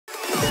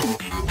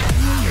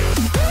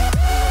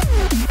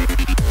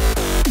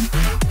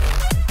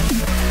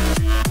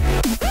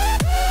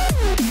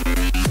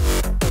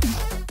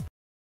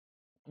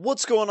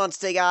What's going on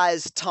today,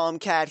 guys?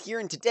 Tomcat here,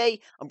 and today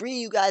I'm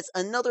bringing you guys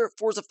another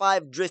Forza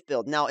 5 drift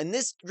build. Now, in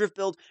this drift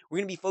build, we're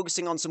going to be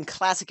focusing on some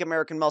classic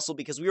American muscle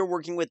because we are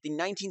working with the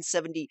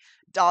 1970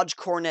 Dodge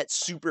Coronet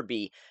Super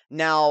B.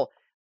 Now,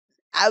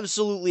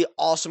 absolutely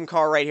awesome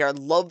car right here. I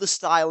love the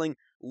styling,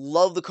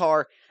 love the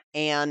car,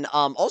 and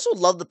also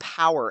love the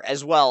power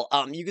as well.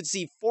 You can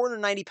see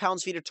 490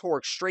 pounds-feet of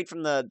torque straight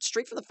from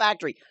the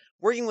factory,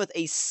 working with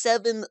a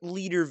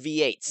 7-liter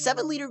V8.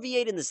 7-liter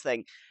V8 in this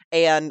thing,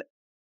 and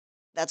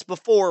that's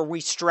before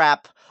we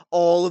strap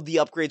all of the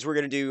upgrades we're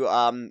going to do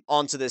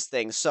onto this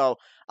thing. So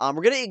we're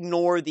going to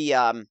ignore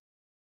the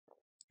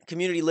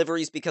community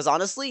liveries because,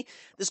 honestly,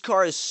 this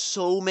car has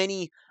so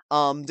many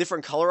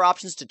different color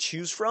options to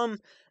choose from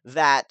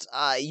that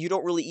you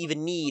don't really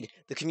even need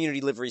the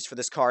community liveries for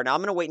this car. Now, I'm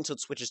going to wait until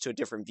it switches to a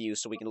different view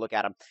so we can look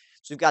at them.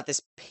 So we've got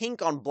this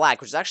pink on black,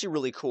 which is actually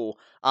really cool.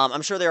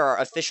 I'm sure there are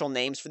official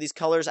names for these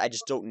colors. I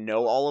just don't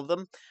know all of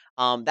them.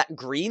 That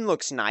green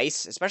looks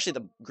nice, especially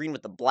the green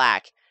with the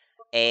black.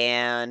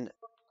 And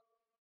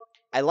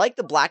I like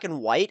the black and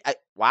white.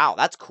 Wow,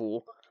 that's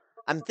cool.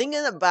 I'm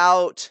thinking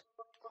about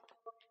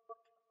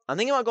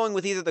going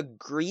with either the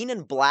green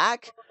and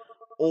black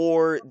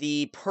or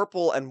the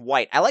purple and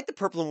white. I like the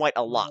purple and white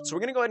a lot, so we're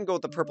going to go ahead and go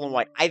with the purple and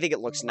white. I think it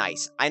looks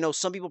nice. I know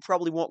some people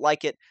probably won't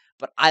like it,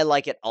 but I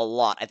like it a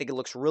lot. I think it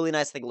looks really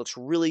nice. I think it looks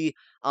really,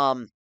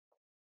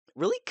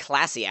 really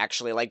classy,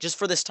 actually. Like, just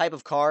for this type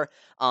of car,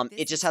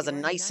 it just has a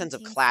nice sense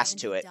of class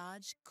to it.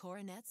 Dodge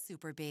Coronet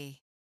Super B.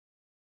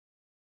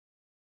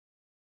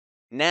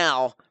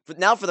 Now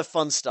for the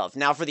fun stuff.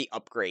 Now for the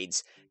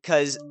upgrades.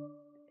 Because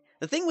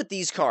the thing with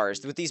these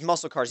cars, with these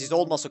muscle cars, these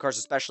old muscle cars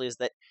especially, is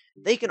that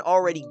they can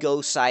already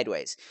go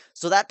sideways.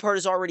 So that part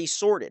is already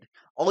sorted.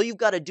 All you've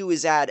got to do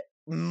is add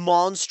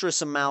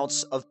monstrous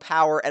amounts of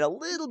power and a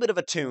little bit of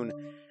a tune.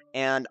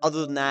 And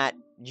other than that,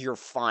 you're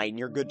fine.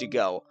 You're good to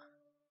go.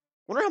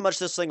 Wonder how much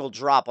this thing will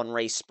drop on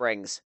race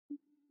springs.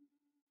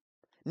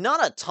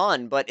 Not a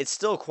ton, but it's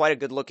still quite a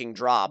good-looking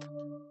drop.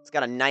 It's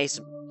got a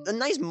nice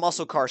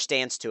muscle car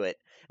stance to it.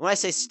 And when I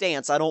say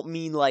stance, I don't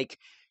mean like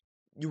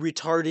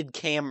retarded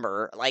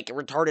camber, like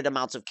retarded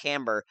amounts of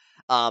camber.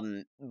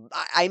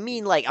 I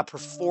mean like a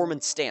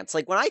performance stance.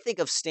 Like when I think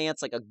of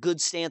stance, like a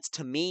good stance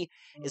to me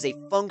is a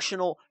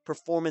functional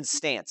performance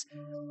stance.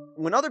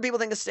 When other people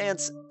think of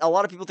stance, a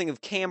lot of people think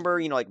of camber,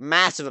 you know, like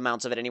massive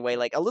amounts of it anyway.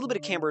 Like a little bit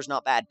of camber is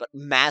not bad, but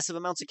massive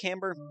amounts of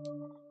camber,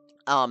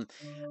 I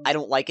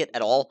don't like it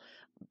at all.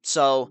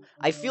 So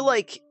I feel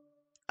like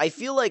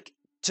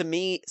to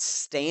me,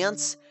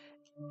 stance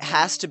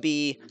has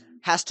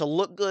to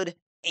look good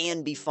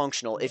and be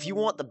functional. If you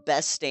want the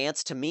best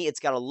stance, to me, it's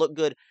got to look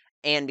good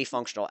and be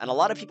functional. And a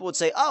lot of people would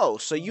say, "Oh,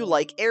 so you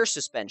like air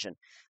suspension?"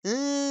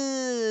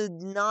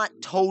 Not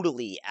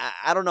totally.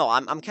 I don't know.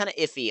 I'm kind of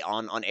iffy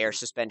on air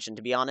suspension,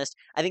 to be honest.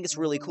 I think it's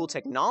really cool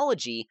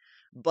technology,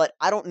 but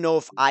I don't know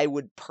if I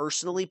would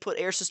personally put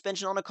air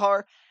suspension on a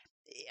car.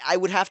 I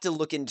would have to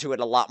look into it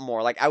a lot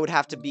more. Like, I would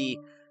have to be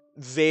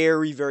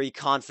very, very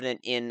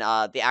confident in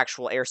the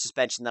actual air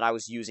suspension that I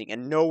was using.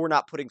 And no, we're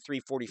not putting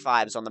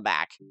 345s on the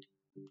back.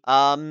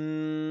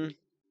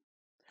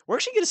 We're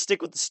actually going to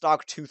stick with the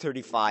stock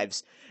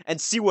 235s and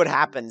see what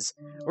happens.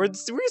 We're going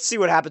to see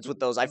what happens with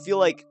those. I feel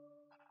like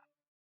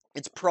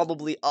it's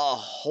probably a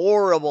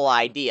horrible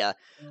idea,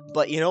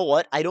 but you know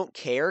what? I don't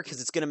care because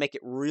it's going to make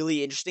it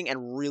really interesting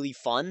and really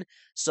fun.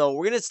 So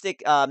we're going to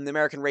stick the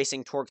American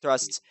Racing torque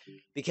thrusts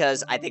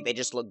because I think they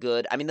just look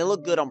good. I mean, they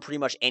look good on pretty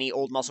much any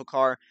old muscle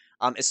car,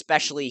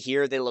 especially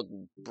here. They look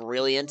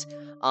brilliant.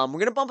 We're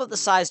going to bump up the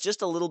size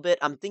just a little bit.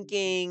 I'm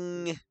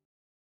thinking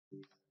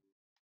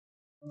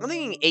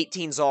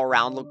 18s all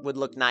around would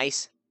look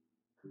nice.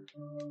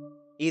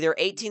 Either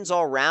 18s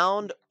all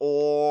around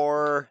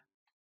or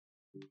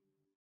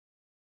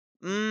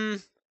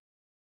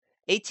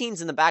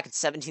 18s in the back and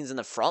 17s in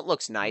the front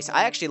looks nice.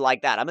 I actually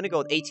like that. I'm going to go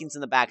with 18s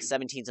in the back,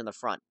 17s in the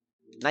front.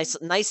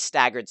 Nice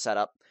staggered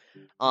setup.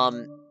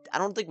 I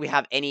don't think we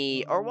have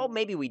any, or well,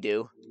 maybe we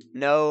do.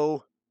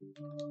 No.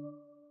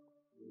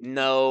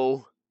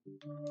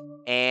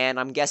 And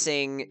I'm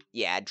guessing,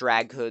 yeah,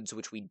 drag hoods,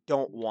 which we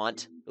don't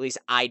want. At least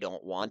I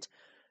don't want.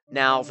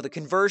 Now, for the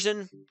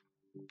conversion,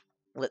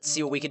 let's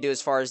see what we can do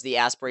as far as the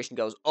aspiration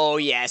goes. Oh,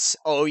 yes.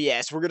 We're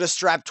going to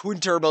strap twin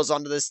turbos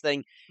onto this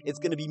thing. It's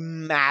going to be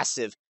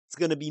massive. It's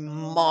going to be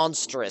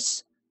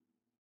monstrous.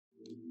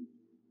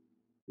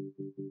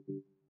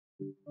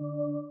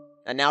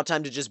 And now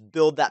time to just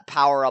build that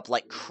power up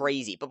like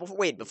crazy. But before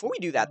we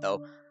do that,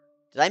 though,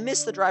 did I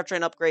miss the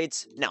drivetrain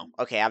upgrades? No.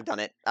 Okay, I've done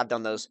it. I've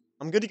done those.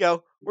 I'm good to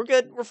go. We're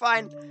good. We're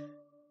fine.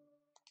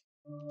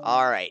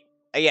 All right.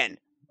 Again,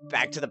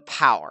 back to the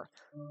power.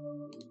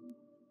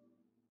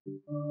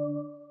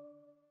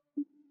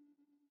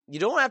 You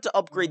don't have to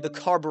upgrade the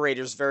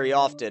carburetors very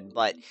often,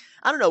 but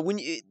I don't know,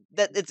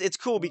 it's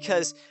cool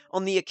because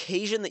on the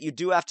occasion that you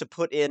do have to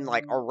put in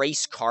like a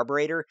race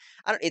carburetor,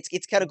 I don't.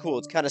 It's kind of cool.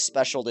 It's kind of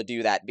special to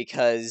do that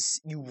because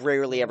you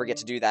rarely ever get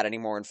to do that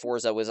anymore in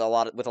Forza with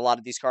with a lot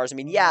of these cars. I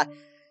mean, yeah,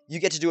 you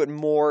get to do it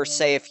more.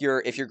 Say if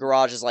your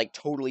garage is like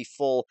totally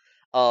full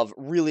of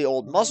really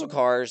old muscle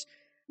cars,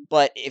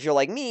 but if you're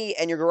like me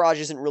and your garage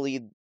isn't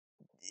really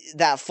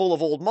that full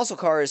of old muscle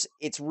cars,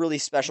 it's really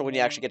special when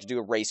you actually get to do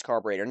a race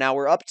carburetor. Now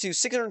we're up to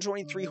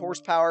 623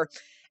 horsepower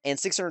and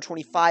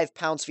 625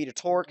 pounds-feet of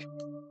torque.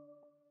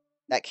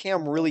 That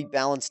cam really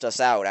balanced us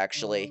out,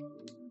 actually.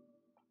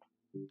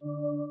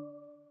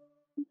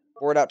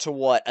 We're out to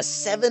what? A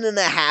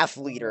 7.5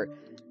 liter.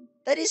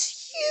 That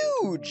is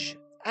huge!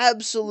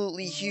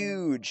 Absolutely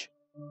huge.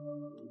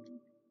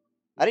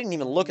 I didn't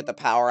even look at the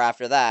power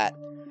after that.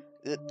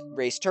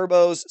 Race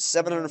turbos,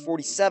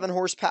 747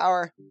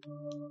 horsepower.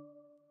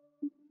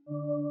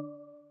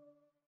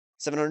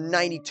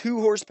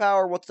 792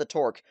 horsepower. What's the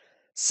torque?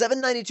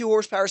 792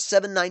 horsepower,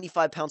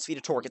 795 pounds-feet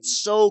of torque. It's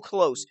so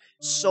close,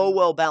 so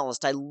well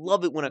balanced. I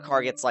love it when a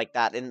car gets like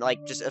that. And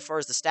like just as far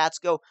as the stats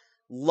go,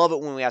 love it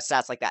when we have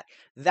stats like that.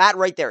 That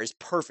right there is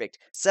perfect.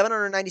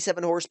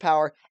 797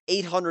 horsepower,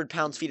 800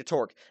 pounds-feet of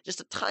torque.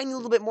 Just a tiny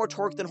little bit more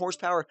torque than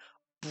horsepower.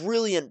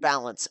 Brilliant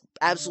balance.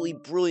 Absolutely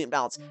brilliant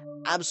balance.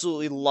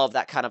 Absolutely love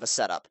that kind of a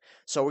setup.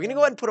 So we're going to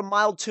go ahead and put a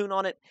mild tune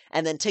on it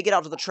and then take it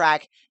out to the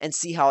track and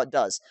see how it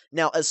does.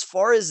 Now, as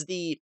far as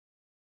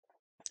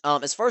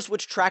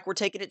which track we're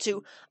taking it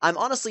to, I'm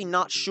honestly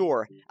not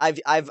sure.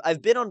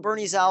 I've been on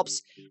Bernese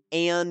Alps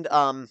and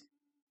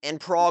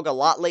Prague a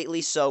lot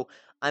lately, so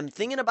I'm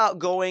thinking about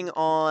going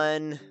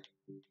on.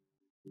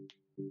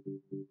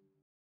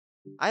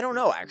 I don't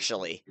know,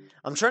 actually.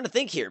 I'm trying to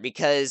think here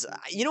because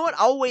you know what?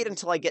 I'll wait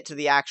until I get to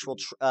the actual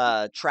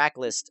track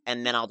list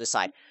and then I'll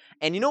decide.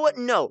 And you know what?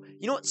 No.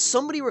 You know what?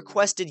 Somebody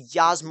requested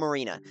Yas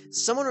Marina.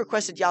 Someone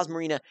requested Yas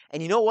Marina,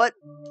 and you know what?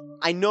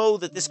 I know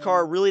that this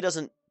car really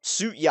doesn't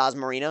suit Yas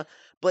Marina,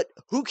 but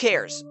who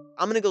cares?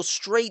 I'm going to go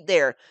straight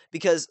there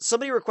because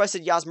somebody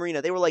requested Yas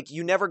Marina. They were like,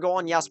 you never go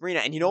on Yas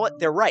Marina. And you know what?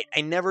 They're right.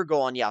 I never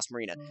go on Yas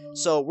Marina.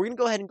 So we're going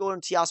to go ahead and go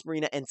into Yas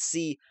Marina and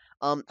see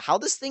how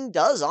this thing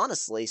does,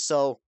 honestly.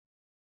 So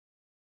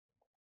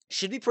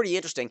should be pretty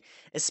interesting,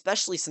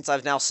 especially since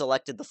I've now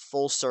selected the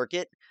full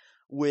circuit,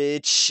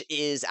 which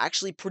is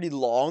actually pretty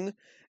long,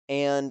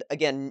 and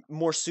again,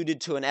 more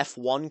suited to an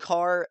F1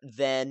 car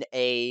than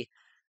a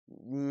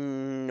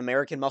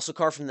American muscle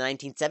car from the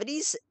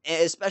 1970s,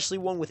 especially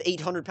one with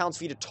 800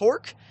 pounds-feet of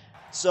torque.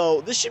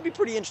 So this should be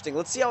pretty interesting.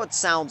 Let's see how it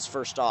sounds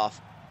first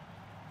off.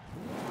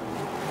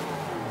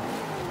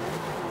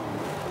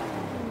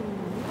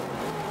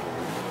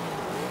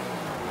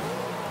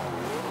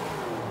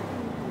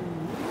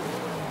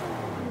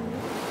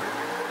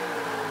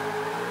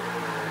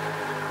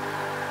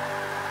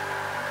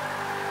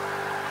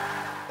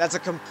 That's a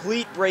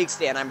complete brake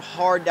stand. I'm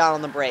hard down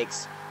on the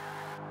brakes.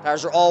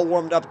 Tires are all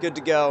warmed up, good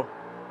to go.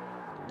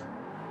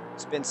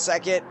 Spin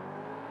second.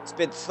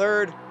 Spin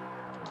third.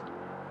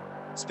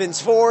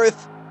 Spins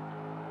fourth.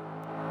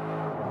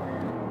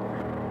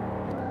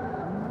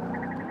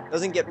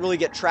 Doesn't really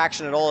get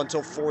traction at all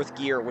until fourth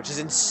gear, which is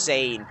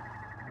insane.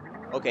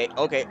 Okay.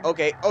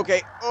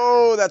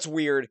 Oh, that's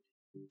weird.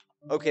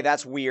 Okay,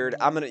 that's weird.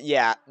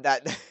 Yeah,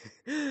 that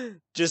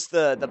just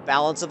the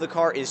balance of the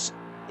car is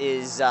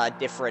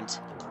different.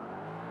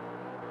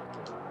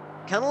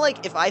 Kind of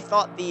like if I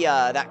thought the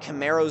that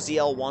Camaro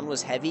ZL1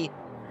 was heavy,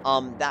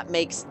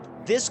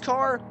 this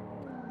car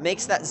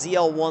makes that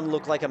ZL1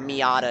 look like a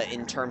Miata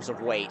in terms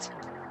of weight.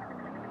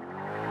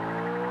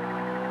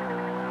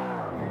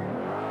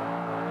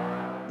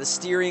 The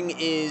steering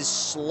is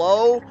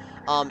slow,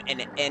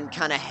 and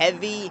kind of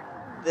heavy.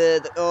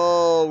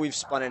 Oh, we've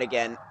spun it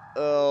again.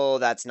 Oh,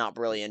 that's not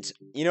brilliant.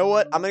 You know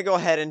what? I'm gonna go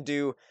ahead and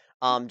do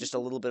just a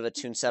little bit of a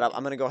tune setup.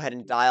 I'm gonna go ahead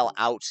and dial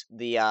out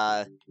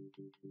the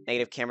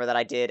negative camera that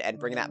I did and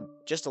bring that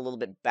just a little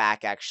bit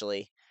back,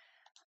 actually.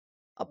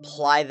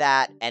 Apply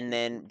that, and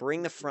then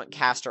bring the front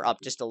caster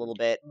up just a little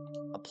bit.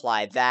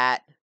 Apply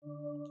that.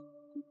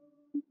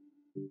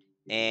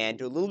 And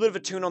do a little bit of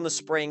a tune on the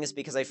springs,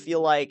 because I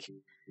feel like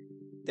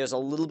there's a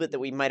little bit that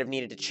we might have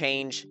needed to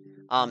change.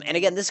 And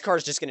again, this car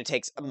is just going to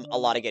take a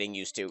lot of getting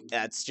used to.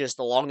 That's just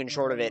the long and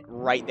short of it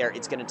right there.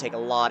 It's going to take a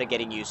lot of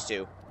getting used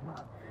to.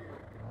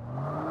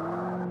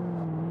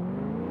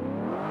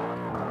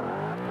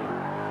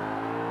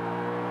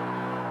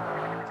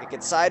 Kick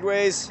it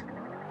sideways.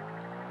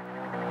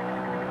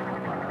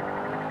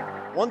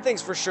 One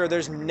thing's for sure,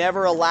 there's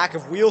never a lack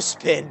of wheel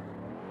spin.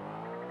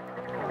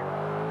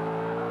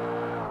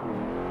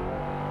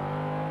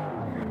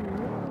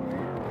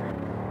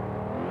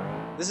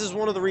 This is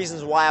one of the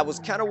reasons why I was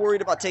kind of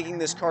worried about taking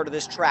this car to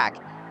this track.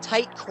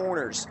 Tight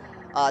corners.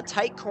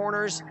 Tight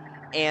corners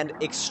and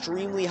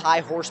extremely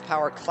high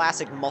horsepower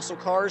classic muscle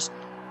cars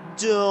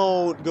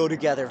don't go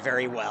together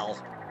very well.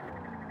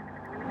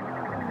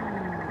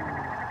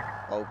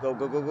 Oh, go,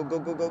 go, go, go, go,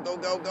 go, go, go,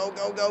 go, go,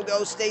 go, go,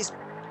 go, stay.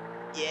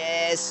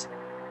 Yes.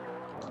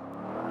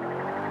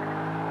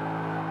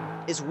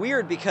 It's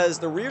weird because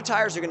the rear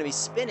tires are going to be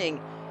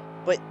spinning,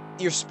 but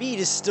your speed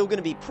is still going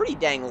to be pretty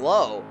dang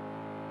low.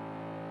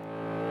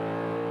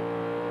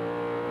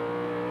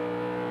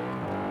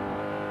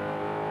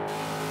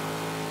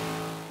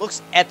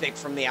 Looks epic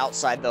from the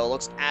outside, though.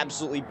 Looks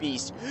absolutely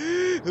beast.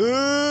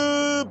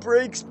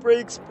 Brakes,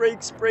 brakes,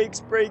 brakes, brakes,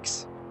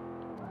 brakes.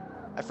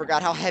 I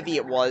forgot how heavy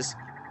it was.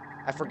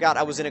 I forgot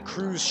I was in a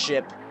cruise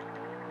ship.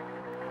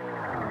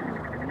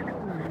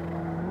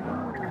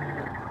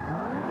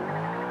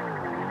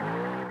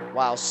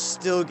 Wow,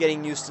 still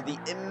getting used to the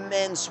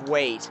immense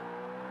weight.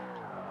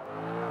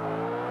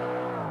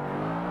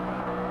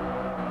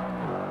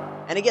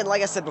 And again,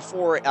 like I said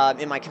before,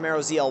 in my Camaro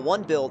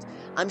ZL1 build,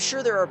 I'm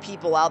sure there are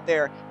people out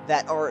there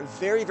that are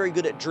very, very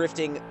good at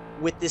drifting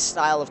with this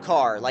style of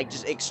car, like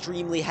just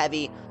extremely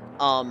heavy,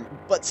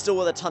 but still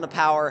with a ton of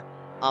power.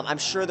 I'm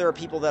sure there are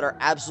people that are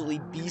absolutely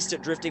beast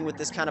at drifting with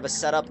this kind of a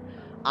setup.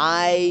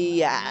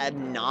 I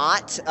am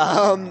not.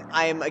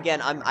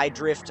 I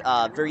drift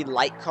very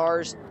light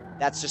cars.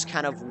 That's just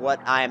kind of what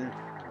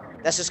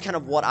that's just kind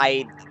of what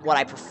I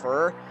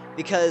prefer.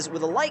 Because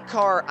with a light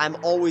car, I'm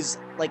always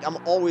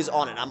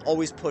on it. I'm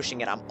always pushing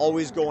it. I'm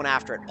always going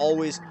after it.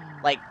 Always,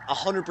 like,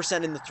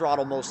 100% in the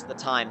throttle most of the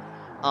time.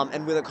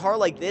 And with a car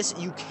like this,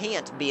 you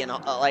can't be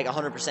like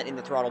 100% in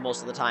the throttle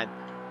most of the time.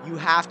 You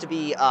have to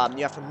be,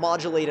 you have to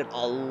modulate it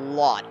a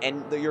lot.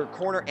 And your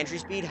corner entry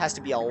speed has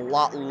to be a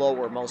lot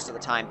lower most of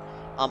the time.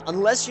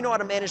 Unless you know how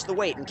to manage the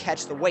weight and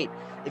catch the weight.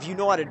 If you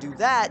know how to do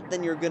that,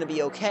 then you're going to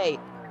be okay.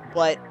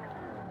 But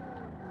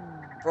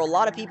for a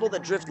lot of people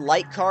that drift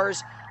light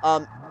cars,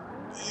 come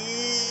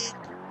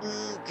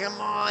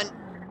on.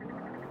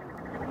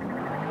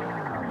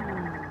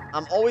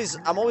 I'm always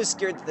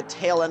scared that the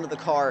tail end of the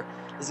car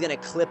is gonna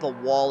clip a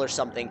wall or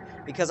something,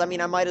 because I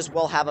mean I might as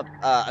well have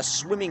a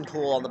swimming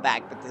pool on the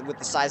back, but with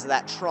the size of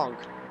that trunk.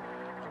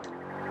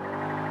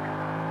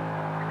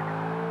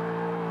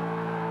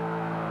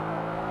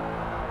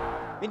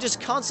 I mean,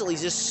 just constantly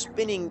just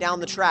spinning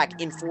down the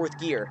track in 4th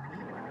gear.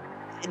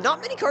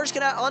 Not many cars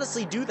can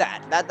honestly do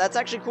that. That's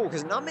actually cool,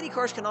 because not many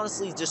cars can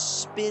honestly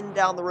just spin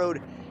down the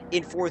road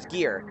in 4th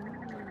gear.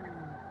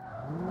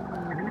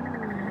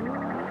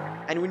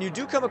 And when you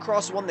do come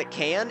across one that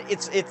can,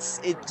 it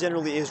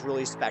generally is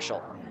really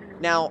special.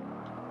 Now,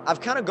 I've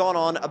kind of gone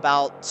on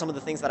about some of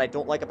the things that I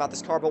don't like about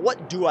this car, but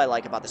what do I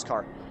like about this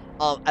car?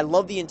 I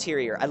love the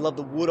interior. I love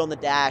the wood on the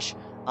dash.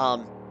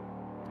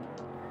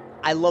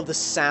 I love the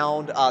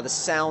sound. The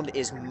sound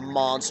is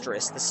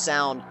monstrous. The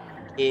sound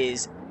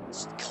is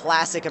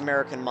classic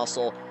American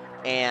muscle,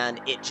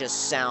 and it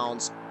just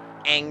sounds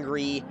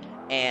angry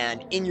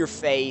and in your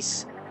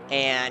face,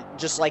 and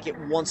just like it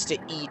wants to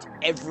eat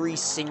every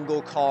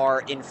single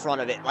car in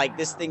front of it. Like,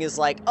 this thing is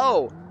like,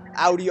 oh,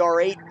 Audi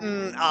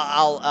R8,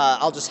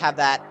 I'll just have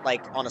that,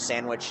 like, on a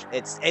sandwich.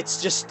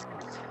 It's just,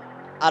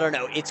 I don't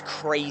know, it's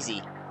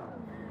crazy.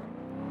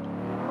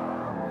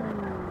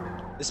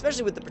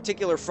 Especially with the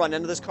particular front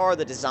end of this car,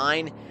 the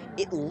design,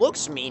 it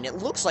looks mean. It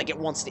looks like it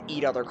wants to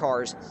eat other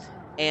cars.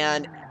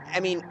 And, I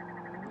mean,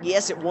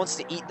 yes, it wants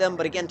to eat them,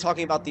 but again,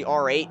 talking about the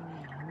R8,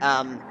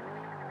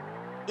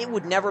 it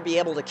would never be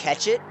able to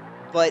catch it,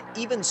 but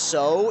even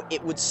so,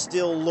 it would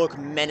still look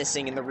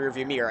menacing in the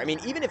rearview mirror. I mean,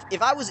 even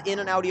if I was in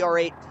an Audi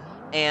R8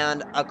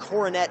 and a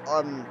Coronet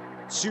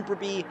Super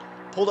B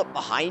pulled up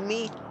behind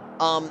me,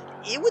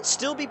 it would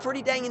still be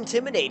pretty dang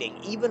intimidating,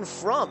 even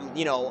from,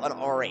 you know, an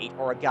R8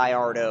 or a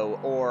Gallardo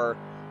or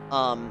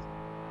a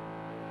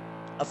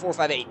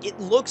 458. It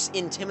looks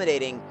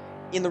intimidating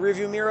in the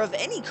rearview mirror of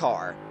any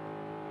car.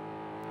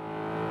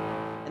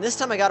 And this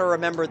time I gotta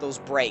remember those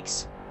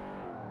brakes.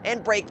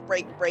 And brake,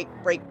 brake, brake,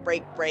 brake,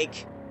 brake,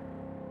 brake.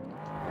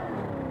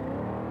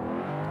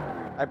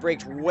 I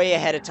braked way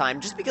ahead of time,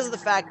 just because of the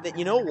fact that,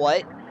 you know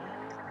what?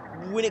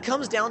 When it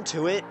comes down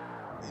to it,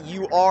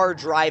 you are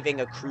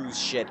driving a cruise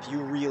ship. You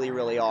really,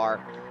 really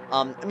are.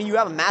 I mean, you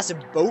have a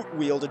massive boat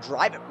wheel to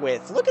drive it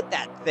with. Look at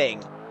that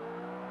thing.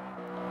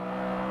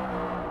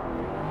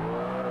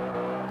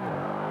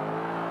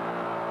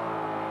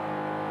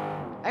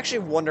 I actually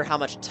wonder how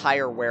much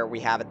tire wear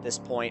we have at this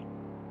point.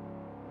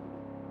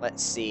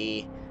 Let's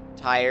see.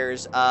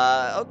 Tires,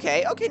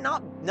 okay,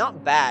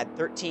 not bad.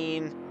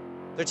 13,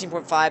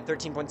 13.5,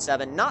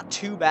 13.7, not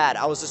too bad.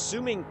 I was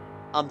assuming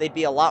they'd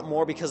be a lot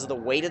more because of the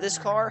weight of this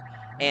car,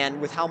 and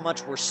with how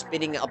much we're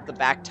spinning up the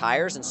back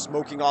tires and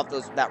smoking off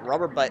that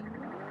rubber, but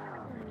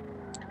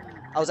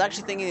I was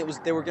actually thinking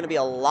they were going to be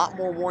a lot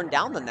more worn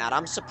down than that.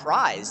 I'm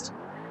surprised.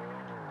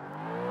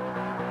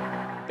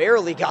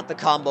 Barely got the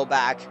combo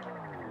back.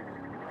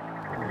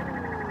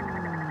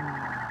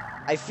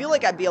 I feel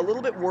like I'd be a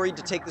little bit worried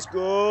to take this.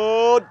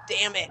 Oh,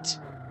 damn it.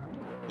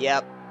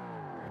 Yep.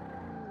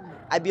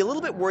 I'd be a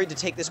little bit worried to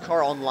take this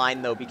car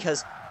online, though,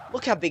 because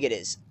look how big it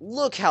is.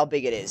 Look how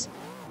big it is.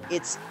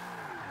 It's,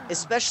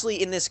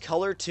 especially in this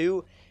color,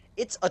 too,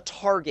 it's a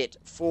target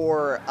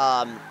for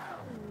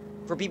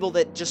people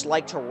that just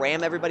like to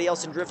ram everybody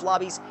else in drift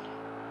lobbies.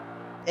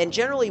 And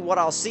generally, what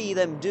I'll see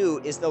them do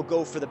is they'll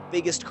go for the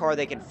biggest car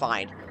they can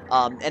find.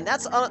 And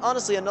that's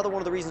honestly another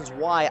one of the reasons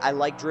why I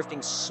like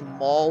drifting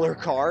smaller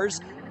cars.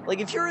 Like,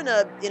 if you're in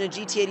a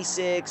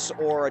GT86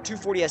 or a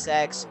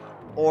 240SX,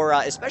 or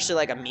especially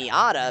like a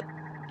Miata,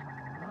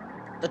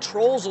 the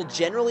trolls will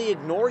generally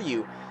ignore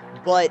you,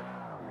 but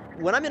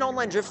when I'm in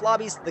online drift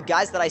lobbies, the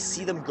guys that I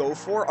see them go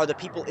for are the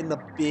people in the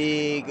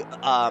big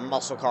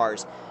muscle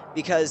cars,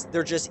 because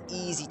they're just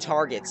easy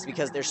targets,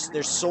 because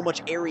there's so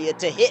much area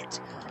to hit.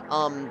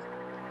 And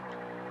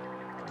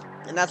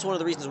that's one of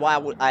the reasons why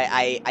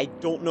I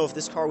don't know if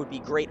this car would be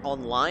great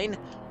online.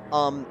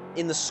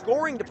 In the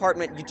scoring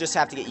department, you just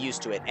have to get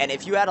used to it. And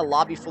if you had a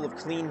lobby full of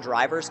clean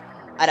drivers,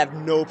 I'd have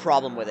no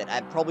problem with it.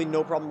 I'd probably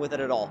no problem with it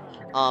at all.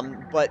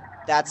 But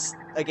that's,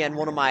 again,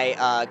 one of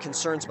my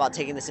concerns about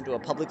taking this into a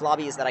public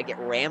lobby, is that I get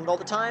rammed all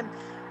the time.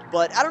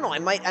 But I don't know, I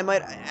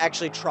might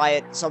actually try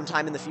it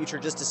sometime in the future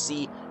just to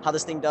see how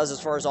this thing does as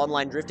far as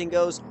online drifting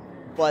goes.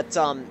 But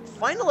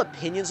final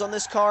opinions on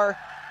this car,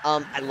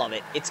 I love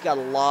it. It's got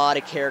a lot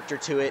of character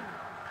to it.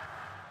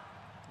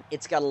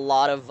 It's got a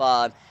lot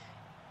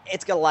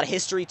of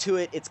history to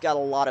it. It's got a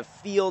lot of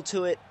feel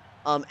to it.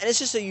 And it's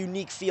just a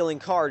unique feeling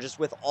car, just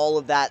with all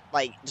of that,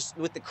 like, just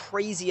with the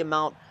crazy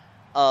amount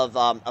of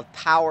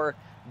power,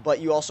 but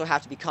you also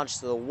have to be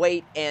conscious of the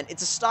weight, and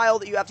it's a style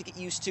that you have to get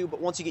used to, but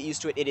once you get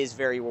used to it, it is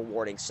very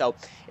rewarding. So,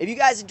 if you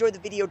guys enjoyed the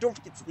video, don't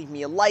forget to leave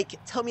me a like,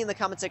 tell me in the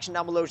comment section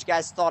down below what you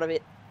guys thought of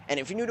it, and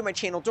if you're new to my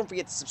channel, don't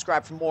forget to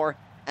subscribe for more,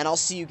 and I'll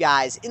see you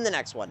guys in the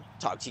next one.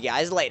 Talk to you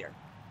guys later.